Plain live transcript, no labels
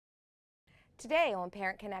Today on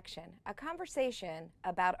Parent Connection, a conversation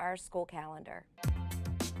about our school calendar.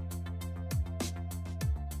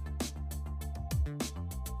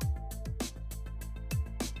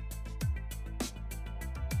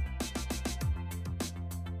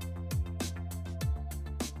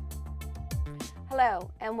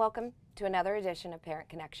 Hello, and welcome to another edition of Parent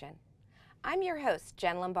Connection. I'm your host,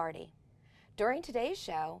 Jen Lombardi. During today's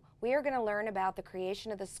show, we are going to learn about the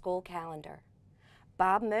creation of the school calendar.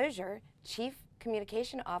 Bob Mosier, Chief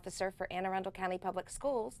Communication Officer for Anne Arundel County Public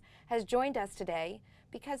Schools, has joined us today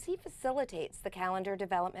because he facilitates the calendar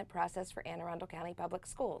development process for Anne Arundel County Public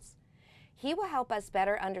Schools. He will help us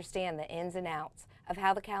better understand the ins and outs of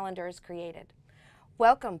how the calendar is created.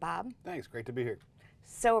 Welcome, Bob. Thanks, great to be here.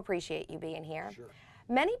 So appreciate you being here. Sure.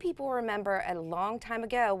 Many people remember a long time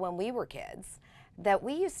ago when we were kids that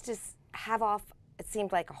we used to have off, it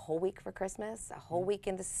seemed like a whole week for Christmas, a whole week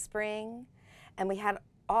in the spring, and we had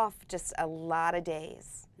off just a lot of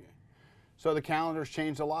days. Yeah. So the calendar's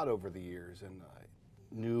changed a lot over the years, and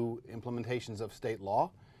new implementations of state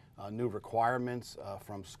law, new requirements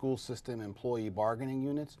from school system employee bargaining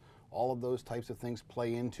units. All of those types of things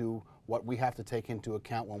play into what we have to take into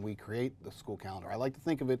account when we create the school calendar. I like to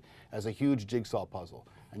think of it as a huge jigsaw puzzle,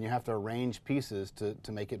 and you have to arrange pieces to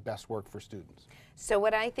make it best work for students. So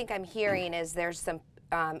what I think I'm hearing is there's some,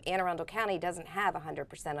 Anne Arundel County doesn't have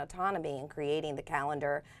 100% autonomy in creating the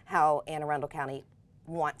calendar how Anne Arundel County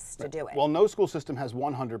wants to do it. Well, no school system has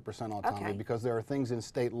 100% autonomy Okay. because there are things in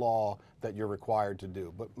state law that you're required to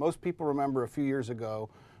do. But most people remember a few years ago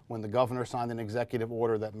when the governor signed an executive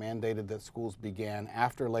order that mandated that schools began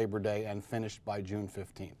after Labor Day and finished by June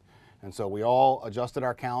 15th. And so we all adjusted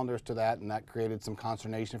our calendars to that, and that created some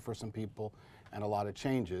consternation for some people and a lot of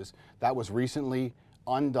changes. That was recently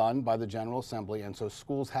undone by the General Assembly, and so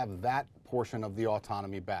schools have that portion of the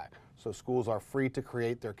autonomy back. So schools are free to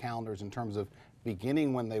create their calendars in terms of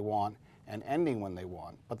beginning when they want and ending when they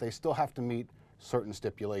want, but they still have to meet certain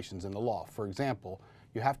stipulations in the law. For example,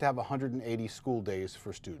 you have to have 180 school days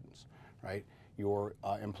for students, right? Your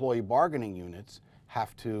employee bargaining units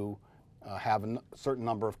have to have a certain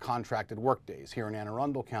number of contracted work days. Here in Anne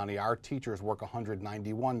Arundel County, our teachers work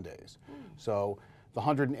 191 days. So the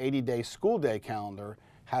 180-day school day calendar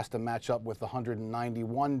has to match up with the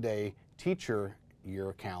 191-day teacher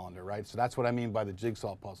year calendar, right? So that's what I mean by the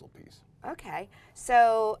jigsaw puzzle piece. Okay,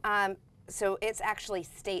 so so it's actually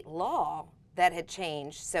state law that had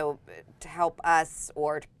changed, so to help us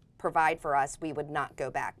or to provide for us, we would not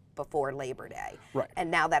go back before Labor Day. Right.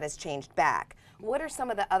 And now that has changed back. What are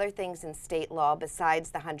some of the other things in state law besides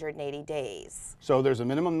the 180 days? So there's a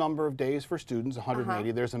minimum number of days for students,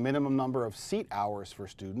 180. There's a minimum number of seat hours for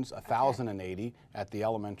students, 1,080 at the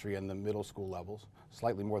elementary and the middle school levels,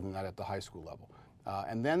 slightly more than that at the high school level.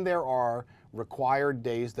 And then there are required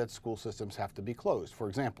days that school systems have to be closed. For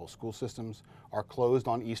example, school systems are closed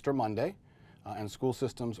on Easter Monday, and school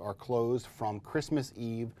systems are closed from Christmas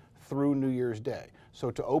Eve through New Year's Day.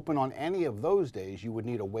 So to open on any of those days, you would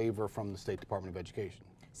need a waiver from the State Department of Education.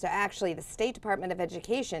 So actually the State Department of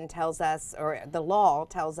Education tells us, or the law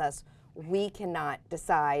tells us, we cannot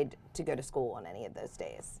decide to go to school on any of those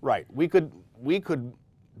days. Right. We could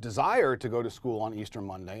desire to go to school on Easter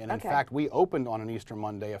Monday, and in fact we opened on an Easter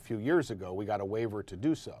Monday a few years ago. We got a waiver to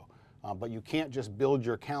do so, but you can't just build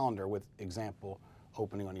your calendar with, example,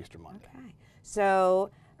 opening on Easter Monday. Okay.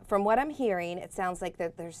 So from what I'm hearing, it sounds like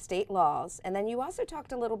that there's state laws, and then you also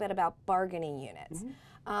talked a little bit about bargaining units.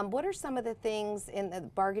 What are some of the things in the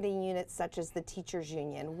bargaining units, such as the teachers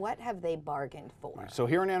union? What have they bargained for? So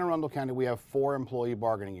here in Anne Arundel County, we have 4 employee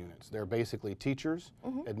bargaining units. They're basically teachers,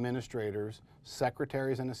 administrators,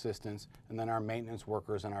 secretaries and assistants, and then our maintenance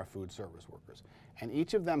workers and our food service workers. And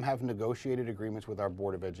each of them have negotiated agreements with our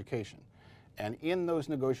Board of Education. And in those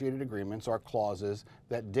negotiated agreements are clauses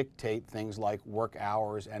that dictate things like work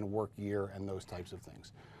hours and work year and those types of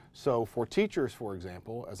things. So for teachers, for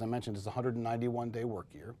example, as I mentioned, it's a 191-day work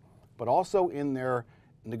year, but also in their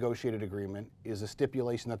negotiated agreement is a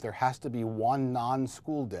stipulation that there has to be one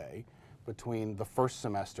non-school day between the first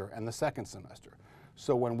semester and the second semester.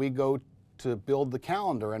 So when we go to build the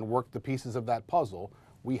calendar and work the pieces of that puzzle,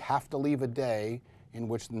 we have to leave a day in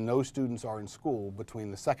which no students are in school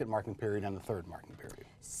between the second marking period and the third marking period.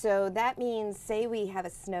 So that means, say we have a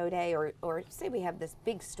snow day, or say we have this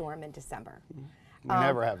big storm in December. We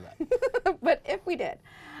never have that. But if we did,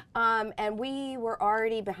 and we were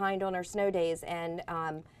already behind on our snow days, and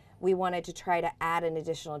we wanted to try to add an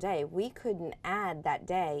additional day, we couldn't add that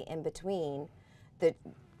day in between the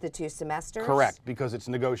 2 semesters? Correct, because it's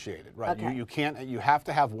negotiated, right? Okay. You can't. You have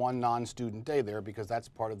to have one non-student day there because that's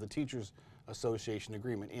part of the Teachers Association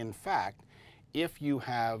agreement. In fact, if you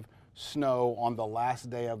have snow on the last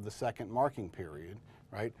day of the second marking period,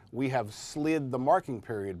 right, we have slid the marking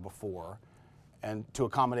period before and to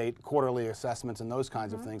accommodate quarterly assessments and those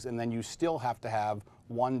kinds of things, and then you still have to have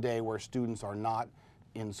one day where students are not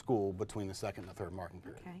in school between the second and the third marking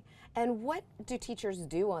period. Okay. And what do teachers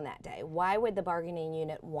do on that day? Why would the bargaining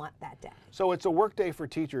unit want that day? So it's a work day for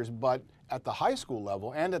teachers, but at the high school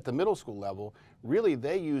level and at the middle school level, really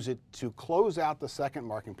they use it to close out the second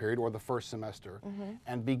marking period or the first semester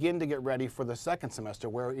and begin to get ready for the second semester,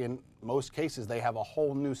 where in most cases they have a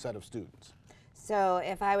whole new set of students. So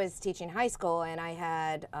if I was teaching high school and I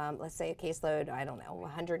had, let's say, a caseload, I don't know,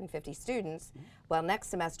 150 students, well, next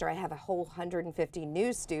semester I have a whole 150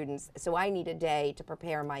 new students, so I need a day to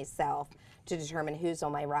prepare myself to determine who's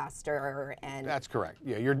on my roster. And that's correct.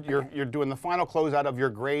 Yeah, you're doing the final closeout of your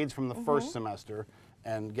grades from the first semester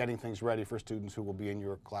and getting things ready for students who will be in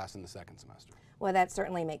your class in the second semester. Well, that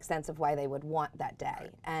certainly makes sense of why they would want that day.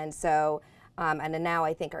 Right. And so, and then now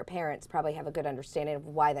I think our parents probably have a good understanding of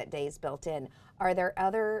why that day is built in. Are there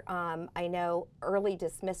other, I know, early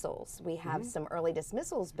dismissals? We have some early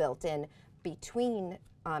dismissals built in between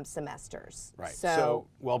semesters. Right. So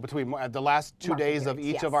well, between the last 2 days of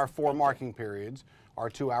each of our 4 marking periods are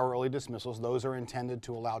 2-hour early dismissals. Those are intended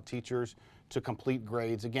to allow teachers to complete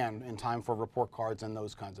grades, again, in time for report cards and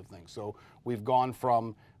those kinds of things. So we've gone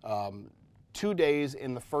from 2 days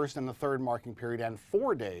in the first and the third marking period and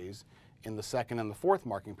 4 days in the second and the fourth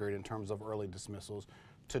marking period in terms of early dismissals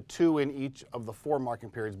to 2 in each of the 4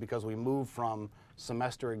 marking periods, because we moved from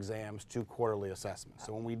semester exams to quarterly assessments.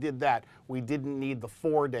 So when we did that, we didn't need the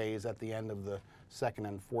 4 days at the end of the second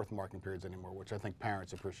and fourth marking periods anymore, which I think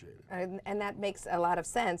parents appreciated. And that makes a lot of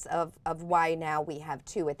sense of why now we have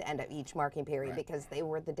 2 at the end of each marking period, because they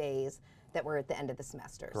were the days that were at the end of the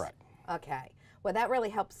semesters. Correct. Okay. Well, that really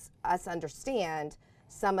helps us understand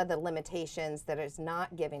some of the limitations that is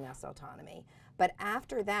not giving us autonomy. But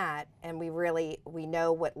after that, and we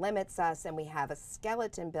know what limits us and we have a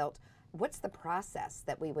skeleton built, what's the process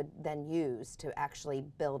that we would then use to actually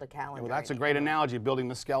build a calendar? Well, that's a great analogy, building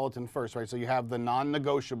the skeleton first, right? So you have the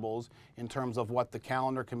non-negotiables in terms of what the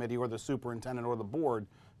calendar committee or the superintendent or the board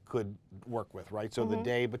could work with, right? So the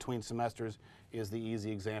day between semesters is the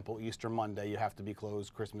easy example. Easter Monday, you have to be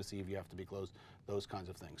closed. Christmas Eve, you have to be closed, those kinds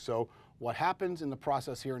of things. So what happens in the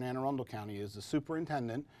process here in Anne Arundel County is the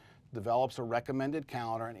superintendent develops a recommended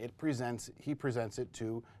calendar and he presents it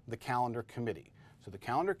to the calendar committee. So the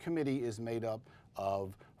calendar committee is made up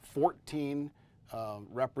of 14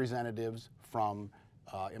 representatives from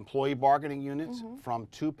employee bargaining units, from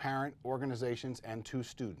 2 parent organizations, and 2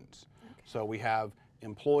 students. Okay. So we have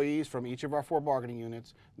employees from each of our 4 bargaining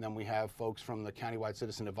units, and then we have folks from the Countywide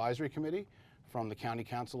Citizen Advisory Committee, from the County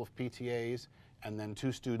Council of PTAs, and then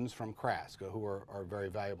 2 students from CRASC who are very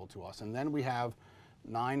valuable to us. And then we have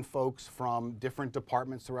 9 folks from different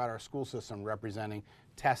departments throughout our school system representing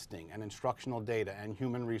testing and instructional data and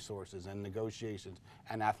human resources and negotiations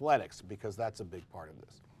and athletics, because that's a big part of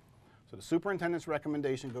this. So the superintendent's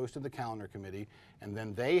recommendation goes to the calendar committee, and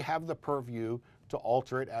then they have the purview to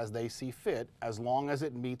alter it as they see fit, as long as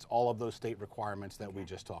it meets all of those state requirements that we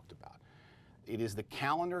just talked about. It is the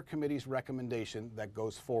calendar committee's recommendation that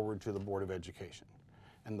goes forward to the Board of Education,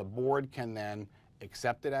 and the board can then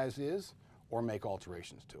accept it as is or make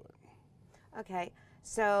alterations to it. Okay,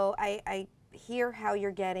 so I hear how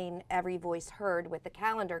you're getting every voice heard with the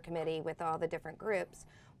calendar committee with all the different groups.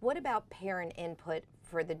 What about parent input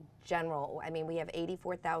for the general? I mean, we have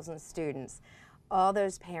 84,000 students. All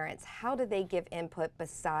those parents, how do they give input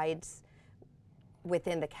besides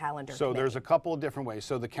within the calendar committee? So there's a couple of different ways.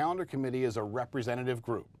 So the calendar committee is a representative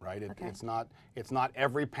group, right? It's not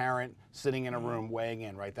every parent sitting in a room weighing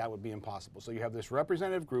in, right? That would be impossible. So you have this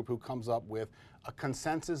representative group who comes up with a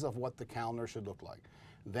consensus of what the calendar should look like.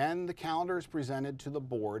 Then the calendar is presented to the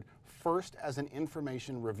board first as an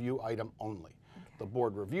information review item only. The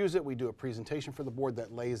board reviews it. We do a presentation for the board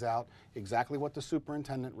that lays out exactly what the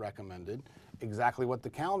superintendent recommended, exactly what the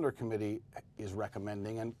calendar committee is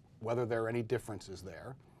recommending, and whether there are any differences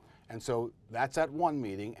there. And so that's at one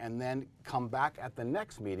meeting, and then come back at the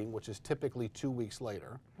next meeting, which is typically 2 weeks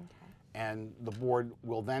later, and the board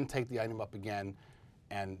will then take the item up again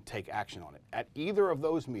and take action on it. At either of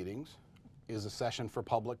those meetings is a session for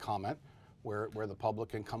public comment where the public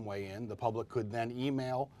can come weigh in. The public could then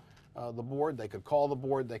email the board, they could call the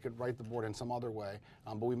board, they could write the board in some other way,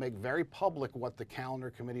 but we make very public what the calendar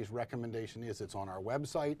committee's recommendation is. It's on our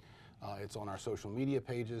website, it's on our social media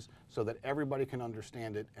pages, so that everybody can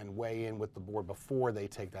understand it and weigh in with the board before they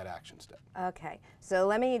take that action step. Okay, so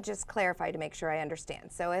let me just clarify to make sure I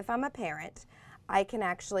understand. So if I'm a parent, I can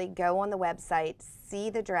actually go on the website, see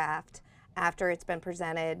the draft, after it's been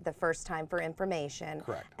presented the first time for information.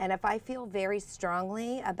 Correct. And if I feel very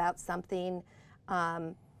strongly about something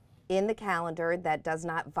in the calendar that does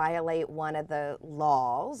not violate one of the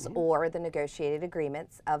laws or the negotiated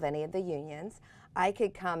agreements of any of the unions, I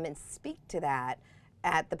could come and speak to that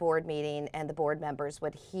at the board meeting, and the board members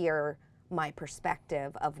would hear my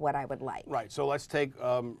perspective of what I would like. Right, so let's take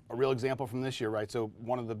a real example from this year, right? So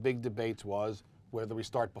one of the big debates was whether we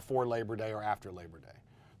start before Labor Day or after Labor Day.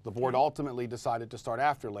 The board ultimately decided to start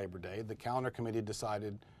after Labor Day. The calendar committee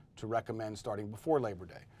decided to recommend starting before Labor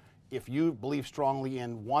Day. If you believe strongly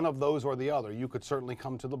in one of those or the other, you could certainly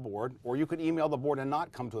come to the board, or you could email the board and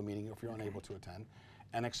not come to a meeting if you're unable to attend,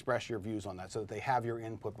 and express your views on that so that they have your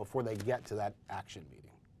input before they get to that action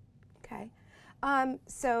meeting. Okay.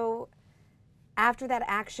 So after that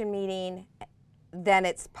action meeting, then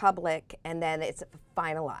it's public and then it's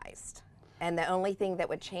finalized. And the only thing that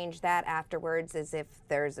would change that afterwards is if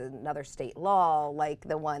there's another state law like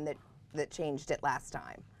the one that changed it last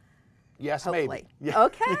time. Yes, Hopefully. maybe. Yeah.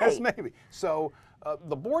 Okay. Yes, maybe. So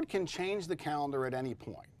the board can change the calendar at any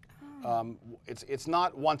point. It's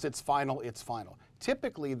not once it's final, it's final.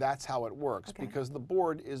 Typically, that's how it works because the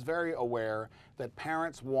board is very aware that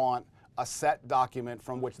parents want a set document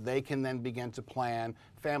from which they can then begin to plan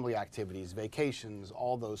family activities, vacations,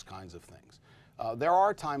 all those kinds of things. There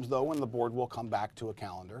are times, though, when the board will come back to a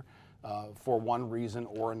calendar for one reason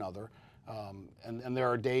or another. And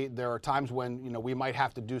there are times when we might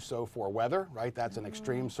have to do so for weather, right? That's an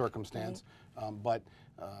extreme circumstance. But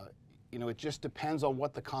it just depends on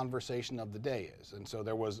what the conversation of the day is. And so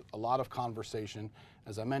there was a lot of conversation,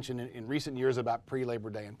 as I mentioned, in recent years about pre-Labor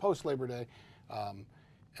Day and post-Labor Day.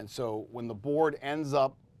 And so when the board ends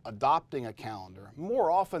up adopting a calendar, more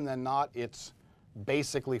often than not, it's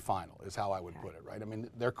basically final, is how I would put it, right? I mean,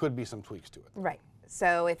 there could be some tweaks to it. Right.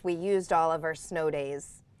 So if we used all of our snow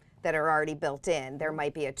days that are already built in, there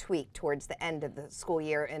might be a tweak towards the end of the school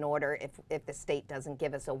year in order if the state doesn't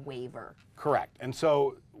give us a waiver. Correct. And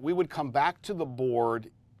so we would come back to the board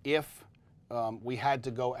if we had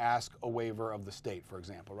to go ask a waiver of the state, for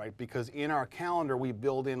example, right? Because in our calendar, we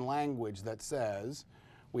build in language that says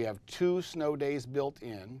we have 2 snow days built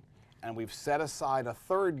in, and we've set aside a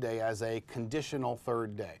third day as a conditional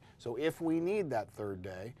third day. So if we need that third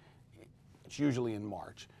day, it's usually in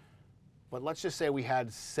March. But let's just say we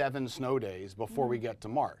had 7 snow days before we get to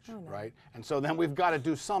March, right? And so then we've got to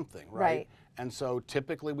do something, right? And so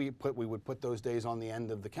typically we would put those days on the end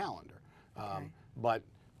of the calendar. But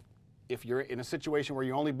if you're in a situation where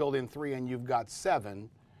you only build in 3 and you've got 7,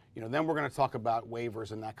 then we're going to talk about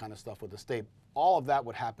waivers and that kind of stuff with the state. All of that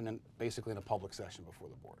would happen basically in a public session before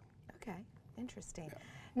the board. Okay, interesting. Yeah.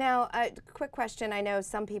 Now, a quick question. I know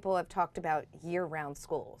some people have talked about year-round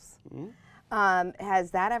schools. Has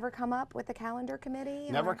that ever come up with the calendar committee?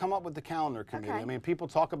 Never come up with the calendar committee. I mean, people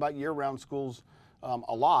talk about year-round schools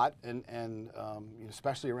a lot, and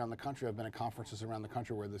especially around the country. I've been at conferences around the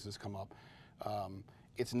country where this has come up.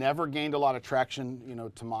 It's never gained a lot of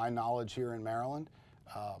traction, to my knowledge, here in Maryland.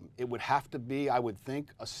 It would have to be, I would think,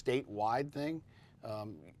 a statewide thing.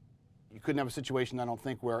 You couldn't have a situation, I don't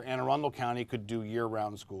think, where Anne Arundel County could do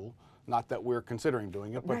year-round school. Not that we're considering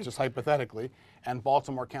doing it, but just hypothetically, and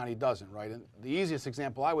Baltimore County doesn't, right? And the easiest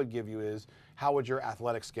example I would give you is, how would your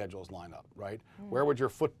athletic schedules line up, right? Where would your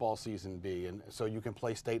football season be, and so you can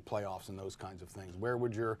play state playoffs and those kinds of things? Where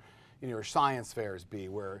would your science fairs be,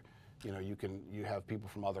 where you have people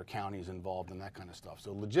from other counties involved and that kind of stuff?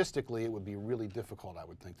 So logistically, it would be really difficult, I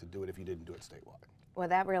would think, to do it if you didn't do it statewide. Well,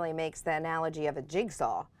 that really makes the analogy of a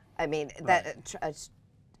jigsaw. I mean,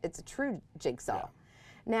 it's a true jigsaw. Yeah.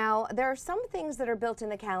 Now, there are some things that are built in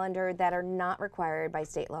the calendar that are not required by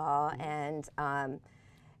state law and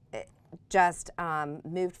just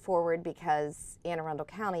moved forward because Anne Arundel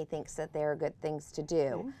County thinks that they're good things to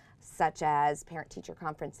do, such as parent-teacher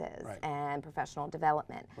conferences and professional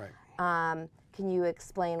development. Can you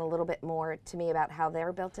explain a little bit more to me about how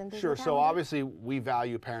they're built into the calendar? Sure. So obviously, we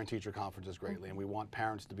value parent-teacher conferences greatly, and we want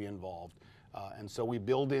parents to be involved. And so we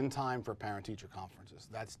build in time for parent-teacher conferences.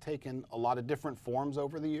 That's taken a lot of different forms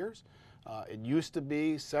over the years. It used to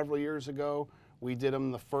be, several years ago, we did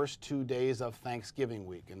them the first 2 days of Thanksgiving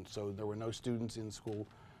week, and so there were no students in school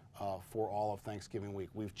for all of Thanksgiving week.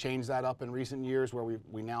 We've changed that up in recent years, where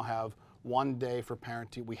we now have 1 day for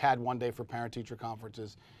we had 1 day for parent-teacher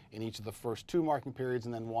conferences in each of the first 2 marking periods,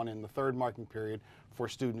 and then 1 in the 3rd marking period for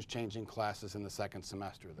students changing classes in the 2nd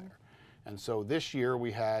semester there. And so this year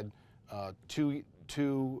we had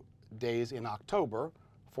two days in October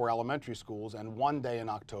for elementary schools and 1 day in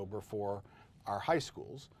October for our high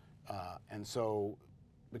schools. And so,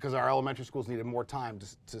 because our elementary schools needed more time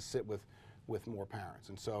to sit with more parents.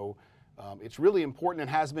 And so It's really important and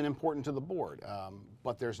has been important to the board,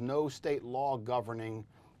 but there's no state law governing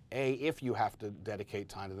A, if you have to dedicate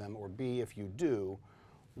time to them, or B, if you do,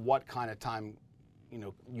 what kind of time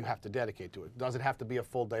you have to dedicate to it. Does it have to be a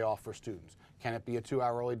full day off for students? Can it be a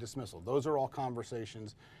 2-hour early dismissal? Those are all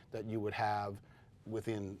conversations that you would have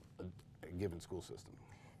within a given school system.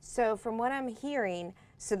 So from what I'm hearing,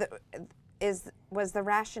 was the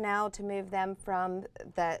rationale to move them from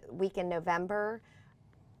the week in November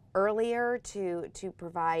earlier to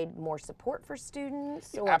provide more support for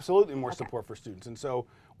students? Or? Absolutely more support for students. And so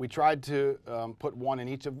we tried to put one in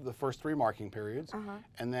each of the first 3 marking periods.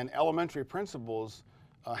 And then elementary principals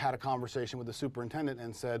had a conversation with the superintendent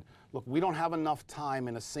and said, look, we don't have enough time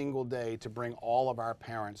in a single day to bring all of our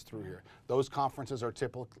parents through here. Those conferences are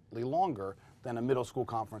typically longer than a middle school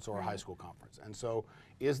conference or a high school conference. And so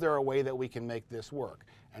is there a way that we can make this work?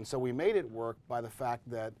 And so we made it work by the fact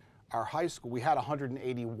that our high school, we had a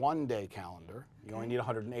 181-day calendar. You only need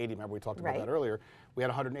 180, remember we talked about that earlier. We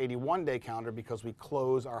had a 181-day calendar because we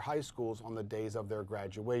close our high schools on the days of their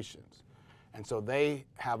graduations. And so they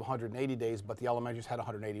have 180 days, but the elementaries had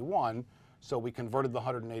 181, so we converted the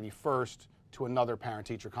 181st to another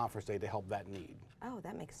parent-teacher conference day to help that need. Oh,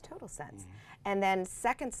 that makes total sense. And then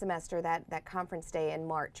second semester, that conference day in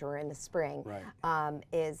March or in the spring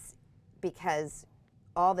is because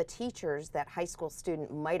all the teachers that high school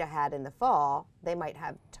student might have had in the fall, they might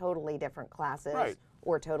have totally different classes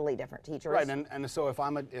or totally different teachers. Right, and so if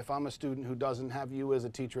I'm a student who doesn't have you as a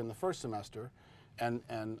teacher in the first semester, and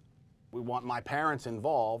we want my parents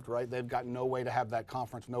involved, right? They've got no way to have that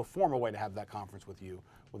conference, no formal way to have that conference with you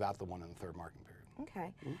without the one in the 3rd marking period.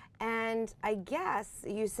 Okay. And I guess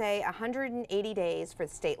you say 180 days for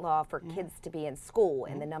the state law for kids to be in school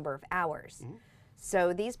and the number of hours.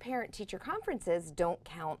 So these parent-teacher conferences don't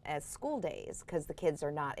count as school days because the kids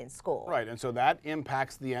are not in school. Right, and so that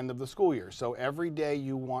impacts the end of the school year. So every day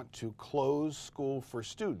you want to close school for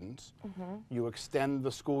students, you extend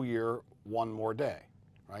the school year 1 more day,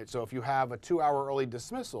 right? So if you have a 2-hour early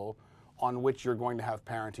dismissal on which you're going to have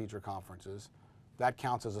parent-teacher conferences, that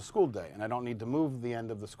counts as a school day, and I don't need to move the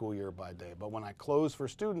end of the school year by day. But when I close for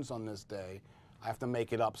students on this day, I have to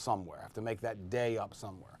make it up somewhere. I have to make that day up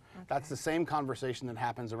somewhere. That's the same conversation that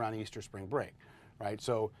happens around Easter spring break, right?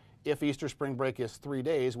 So if Easter spring break is 3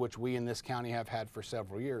 days, which we in this county have had for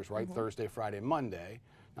several years, right? Thursday, Friday, Monday.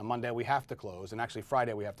 Now Monday we have to close, and actually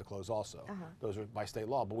Friday we have to close also. Those are by state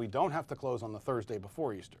law, but we don't have to close on the Thursday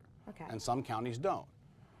before Easter. And some counties don't.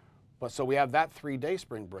 But so we have that 3-day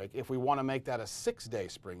spring break. If we want to make that a 6-day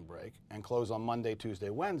spring break and close on Monday, Tuesday,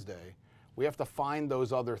 Wednesday, we have to find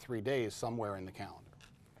those other 3 days somewhere in the calendar.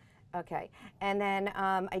 Okay, and then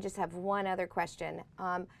I just have one other question.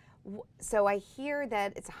 So I hear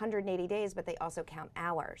that it's 180 days, but they also count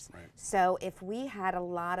hours. So if we had a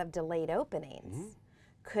lot of delayed openings,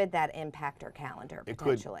 could that impact our calendar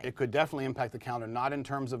potentially? It could definitely impact the calendar, not in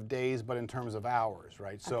terms of days, but in terms of hours,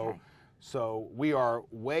 right? So we are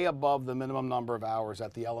way above the minimum number of hours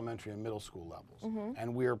at the elementary and middle school levels,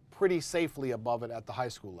 and we're pretty safely above it at the high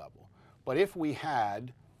school level. But if we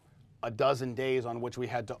had a dozen days on which we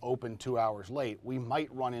had to open 2 hours late, we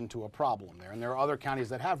might run into a problem there. And there are other counties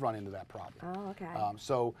that have run into that problem. Oh, okay.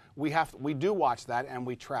 So we do watch that and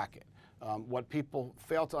we track it. What people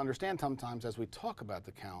fail to understand sometimes as we talk about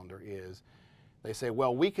the calendar is they say,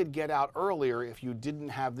 well, we could get out earlier if you didn't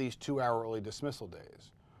have these 2-hour early dismissal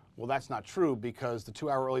days. Well, that's not true because the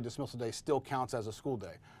 2-hour early dismissal day still counts as a school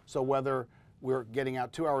day. So whether we're getting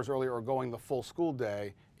out 2 hours earlier or going the full school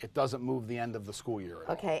day, it doesn't move the end of the school year at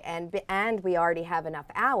all. Okay, and we already have enough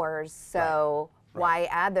hours, so why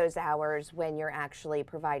add those hours when you're actually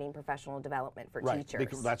providing professional development for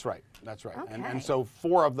teachers? That's right, that's right. Okay. And so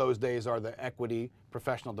 4 of those days are the equity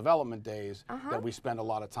professional development days that we spend a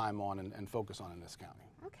lot of time on and focus on in this county.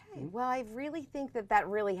 Okay, well, I really think that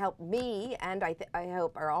really helped me, and I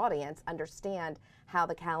hope our audience understand how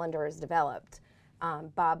the calendar is developed.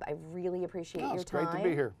 Bob, I really appreciate your time. It's great to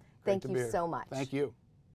be here. Thank you so much. Thank you.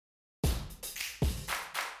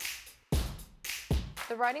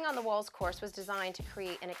 The Writing on the Walls course was designed to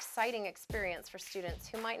create an exciting experience for students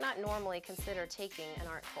who might not normally consider taking an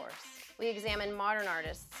art course. We examine modern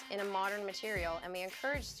artists in a modern material, and we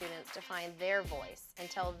encourage students to find their voice and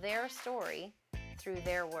tell their story through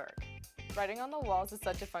their work. Writing on the Walls is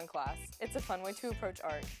such a fun class. It's a fun way to approach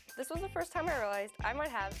art. This was the first time I realized I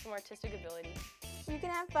might have some artistic ability. You can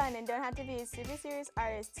have fun and don't have to be a super serious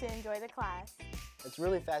artist to enjoy the class. It's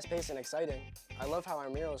really fast-paced and exciting. I love how our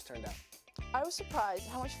murals turned out. I was surprised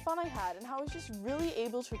how much fun I had and how I was just really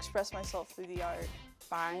able to express myself through the art.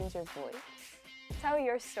 Find your voice. Tell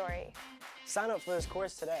your story. Sign up for this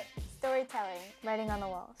course today. Storytelling. Writing on the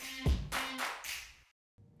Walls.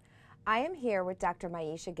 I am here with Dr.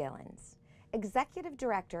 Maisha Gillins, Executive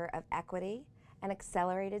Director of Equity and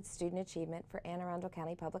Accelerated Student Achievement for Anne Arundel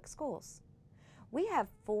County Public Schools. We have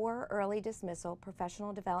 4 early dismissal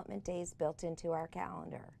professional development days built into our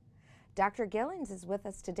calendar. Dr. Gillins is with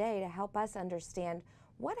us today to help us understand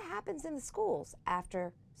what happens in the schools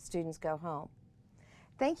after students go home.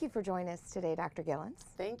 Thank you for joining us today, Dr. Gillins.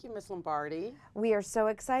 Thank you, Ms. Lombardi. We are so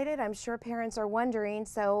excited. I'm sure parents are wondering,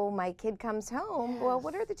 so my kid comes home, well,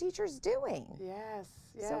 what are the teachers doing? Yes,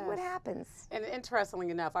 yes. So what happens? And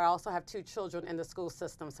interestingly enough, I also have 2 children in the school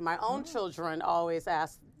system. So my own children always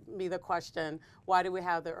ask me the question, why do we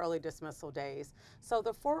have the early dismissal days? So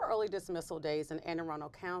the 4 early dismissal days in Anne Arundel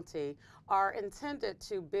County are intended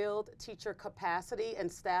to build teacher capacity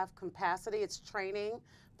and staff capacity. It's training,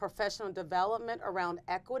 professional development around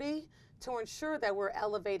equity to ensure that we're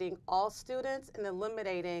elevating all students and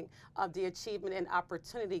eliminating the achievement and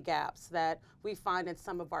opportunity gaps that we find in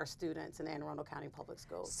some of our students in Anne Arundel County Public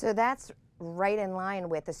Schools. So that's right in line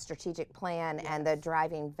with the strategic plan and the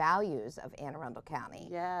driving values of Anne Arundel County.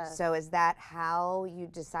 Yes. So is that how you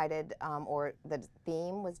decided, or the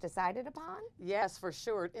theme was decided upon? Yes, for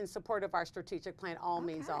sure. In support of our strategic plan, all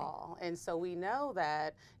means all. And so we know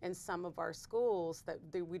that in some of our schools that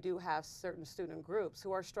we do have certain student groups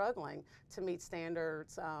who are struggling to meet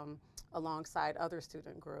standards alongside other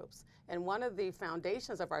student groups. And one of the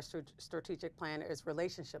foundations of our strategic plan is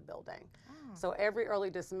relationship building. So every early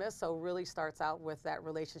dismissal really starts out with that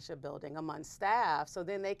relationship building among staff, so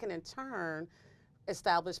then they can in turn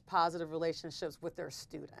establish positive relationships with their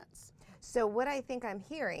students. So what I think I'm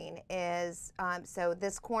hearing is, so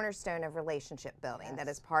this cornerstone of relationship building that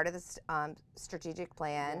is part of the strategic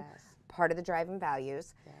plan, part of the driving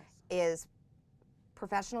values, is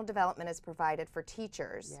professional development is provided for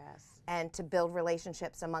teachers and to build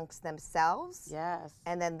relationships amongst themselves.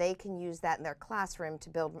 And then they can use that in their classroom to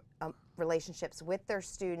build relationships with their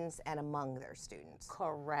students and among their students.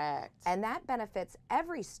 Correct. And that benefits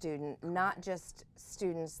every student, not just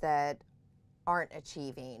students that aren't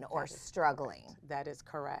achieving or struggling. Correct. That is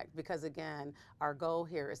correct, because again, our goal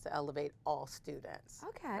here is to elevate all students,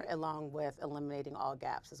 along with eliminating all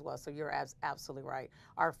gaps as well. So you're absolutely right.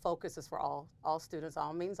 Our focus is for all students,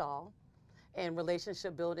 all means all, and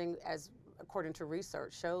relationship building, as according to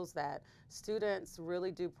research, shows that students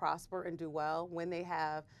really do prosper and do well when they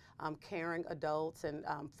have caring adults and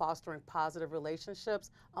fostering positive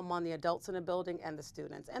relationships among the adults in the building and the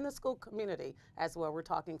students and the school community as well. We're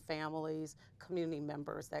talking families, community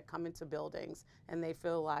members that come into buildings and they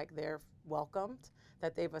feel like they're welcomed,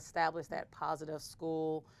 that they've established that positive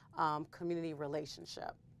school community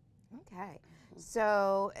relationship. Okay.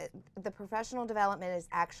 So the professional development is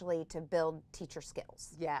actually to build teacher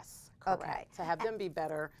skills. Yes, correct. Okay. To have them be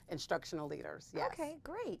better instructional leaders. Yes. Okay,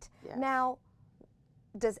 great. Yes. Now,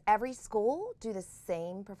 does every school do the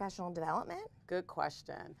same professional development? Good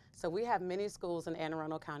question. So we have many schools in Anne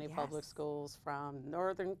Arundel County Public Schools, from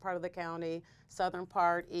northern part of the county, southern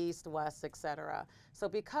part, east, west, etc. So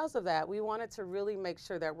because of that, we wanted to really make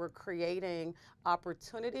sure that we're creating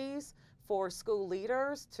opportunities for school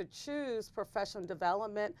leaders to choose professional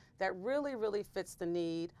development that really fits the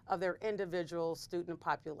need of their individual student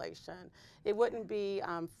population. It wouldn't be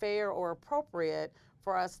fair or appropriate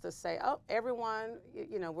for us to say, oh, everyone,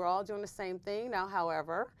 we're all doing the same thing. Now,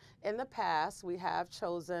 however, in the past, we have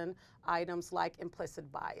chosen items like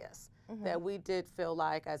implicit bias that we did feel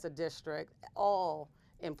like as a district, all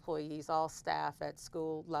employees, all staff at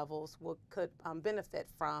school levels could benefit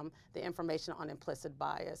from the information on implicit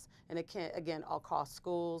bias. And it can, again, all across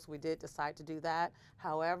schools, we did decide to do that.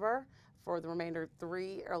 However, for the remainder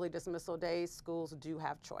 3 early dismissal days, schools do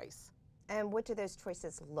have choice. And what do those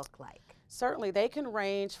choices look like? Certainly, they can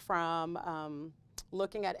range from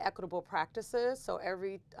looking at equitable practices. So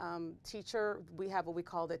every teacher, we have what we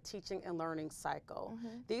call the teaching and learning cycle.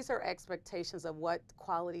 These are expectations of what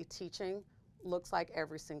quality teaching looks like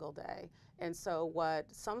every single day. And so what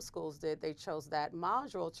some schools did, they chose that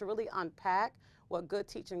module to really unpack what good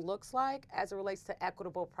teaching looks like as it relates to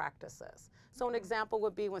equitable practices. So an example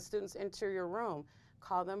would be when students enter your room,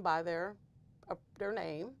 call them by their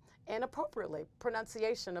name, and appropriately.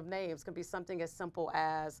 Pronunciation of names can be something as simple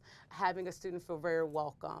as having a student feel very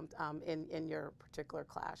welcomed in your particular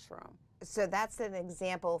classroom. So that's an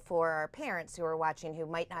example for our parents who are watching who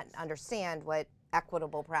might not understand what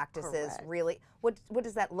equitable practices really, what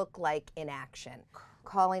does that look like in action?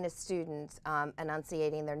 Calling a student,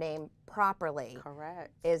 enunciating their name properly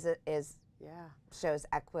shows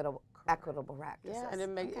equitable practices. Yeah,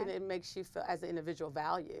 and it makes you feel as an individual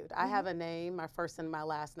valued. I have a name, my first and my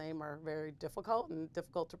last name are very difficult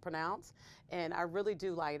to pronounce, and I really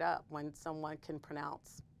do light up when someone can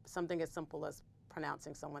pronounce something as simple as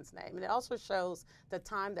pronouncing someone's name. And it also shows the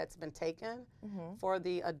time that's been taken for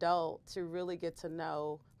the adult to really get to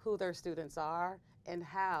know who their students are and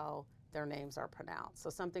how their names are pronounced. So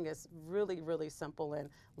something as really, really simple and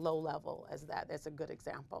low level as that. That's a good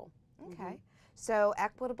example. Okay. So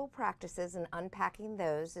equitable practices and unpacking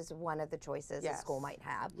those is one of the choices a Yes. school might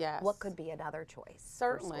have. Yes. What could be another choice?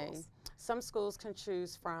 Certainly. For schools? Some schools can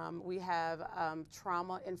choose from, we have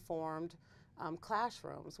trauma-informed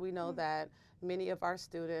classrooms. We know that many of our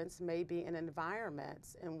students may be in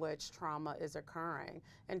environments in which trauma is occurring.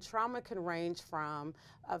 And trauma can range from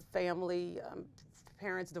a family,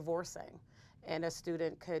 parents divorcing, and a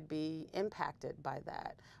student could be impacted by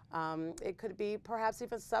that. It could be perhaps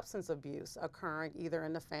even substance abuse occurring either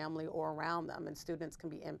in the family or around them, and students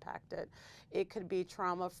can be impacted. It could be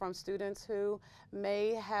trauma from students who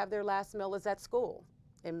may have their last meal is at school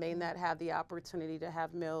and may not have the opportunity to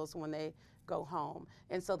have meals when they go home.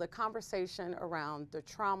 And so the conversation around the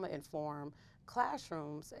trauma-informed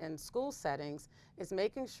classrooms and school settings is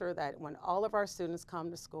making sure that when all of our students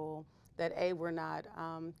come to school, that we're not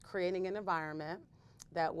creating an environment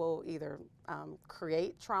that will either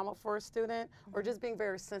create trauma for a student or just being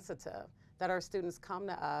very sensitive, that our students come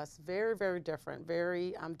to us very, very different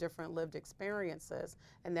lived experiences,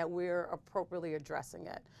 and that we're appropriately addressing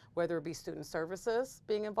it, whether it be student services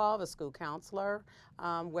being involved, a school counselor,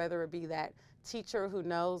 whether it be that teacher who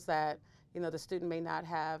knows that the student may not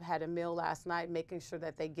have had a meal last night, making sure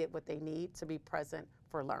that they get what they need to be present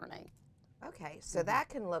for learning. Okay, so that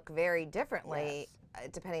can look very differently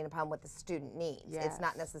depending upon what the student needs. Yes. It's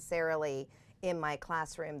not necessarily in my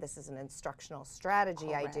classroom, this is an instructional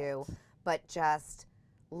strategy I do, but just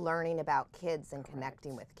learning about kids and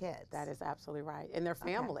connecting with kids. That is absolutely right. And their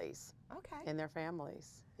families. Okay. And their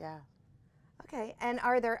families, yeah. Okay, and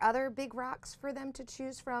are there other big rocks for them to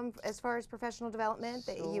choose from as far as professional development?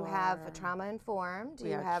 That you have Sure. trauma-informed,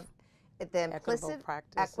 We you have the implicit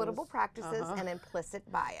equitable practices and implicit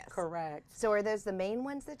bias. Correct. So are those the main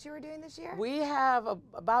ones that you were doing this year? We have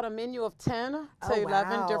about a menu of 10 to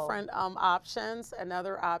 11 different options.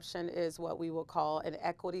 Another option is what we will call an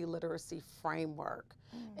equity literacy framework.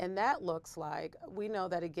 And that looks like, we know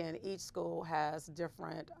that again, each school has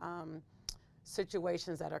different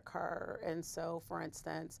situations that occur. And so for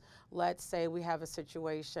instance, let's say we have a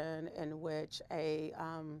situation in which a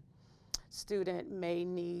student may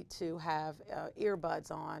need to have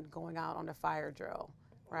earbuds on going out on a fire drill,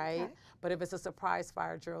 right? Okay. But if it's a surprise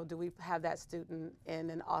fire drill, do we have that student in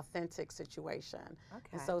an authentic situation? Okay.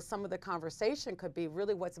 And so some of the conversation could be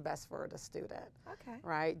really what's best for the student, Okay.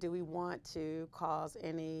 right? Do we want to cause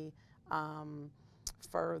any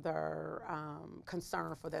further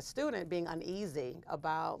concern for the student being uneasy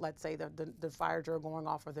about, let's say, the fire drill going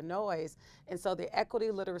off or the noise? And so the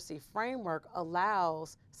equity literacy framework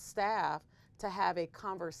allows staff to have a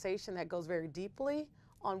conversation that goes very deeply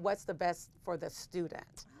on what's the best for the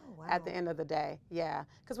student at the end of the day. Yeah,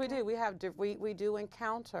 because we do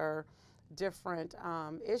encounter different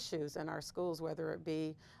issues in our schools, whether it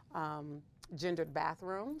be gendered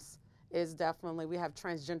bathrooms. Is definitely, we have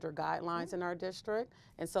transgender guidelines in our district,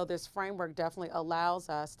 and so this framework definitely allows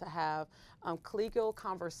us to have collegial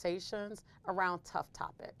conversations around tough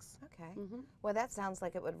topics. Okay. Well, that sounds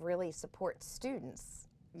like it would really support students.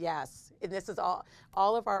 Yes, and this is all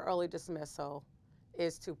of our early dismissal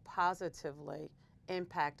is to positively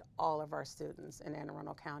impact all of our students in Anne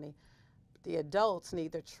Arundel County. The adults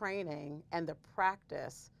need the training and the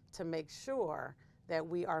practice to make sure that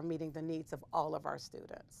we are meeting the needs of all of our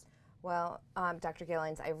students. Well, Dr.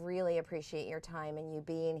 Gillins, I really appreciate your time and you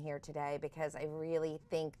being here today, because I really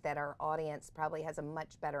think that our audience probably has a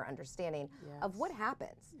much better understanding of what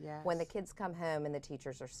happens when the kids come home and the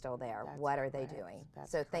teachers are still there. What are they doing?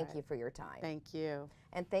 So thank you for your time. Thank you.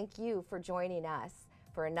 And thank you for joining us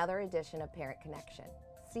for another edition of Parent Connection.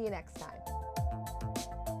 See you next time.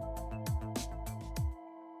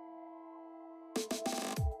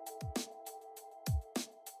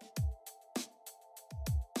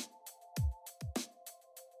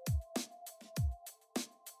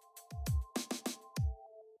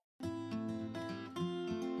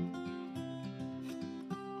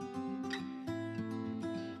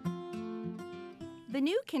 The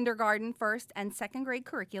new kindergarten, first, and second grade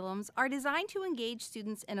curriculums are designed to engage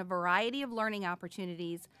students in a variety of learning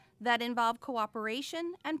opportunities that involve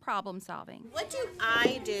cooperation and problem solving. What do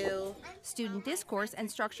I do? Student discourse and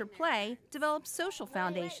structured play develop social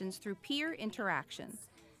foundations through peer interaction.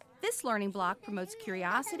 This learning block promotes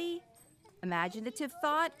curiosity, imaginative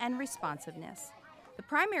thought, and responsiveness. The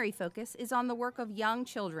primary focus is on the work of young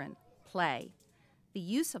children, play. The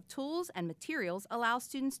use of tools and materials allows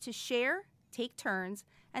students to share, take turns,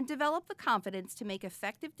 and develop the confidence to make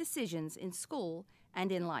effective decisions in school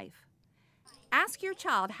and in life. Ask your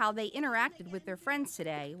child how they interacted with their friends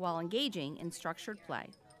today while engaging in structured play.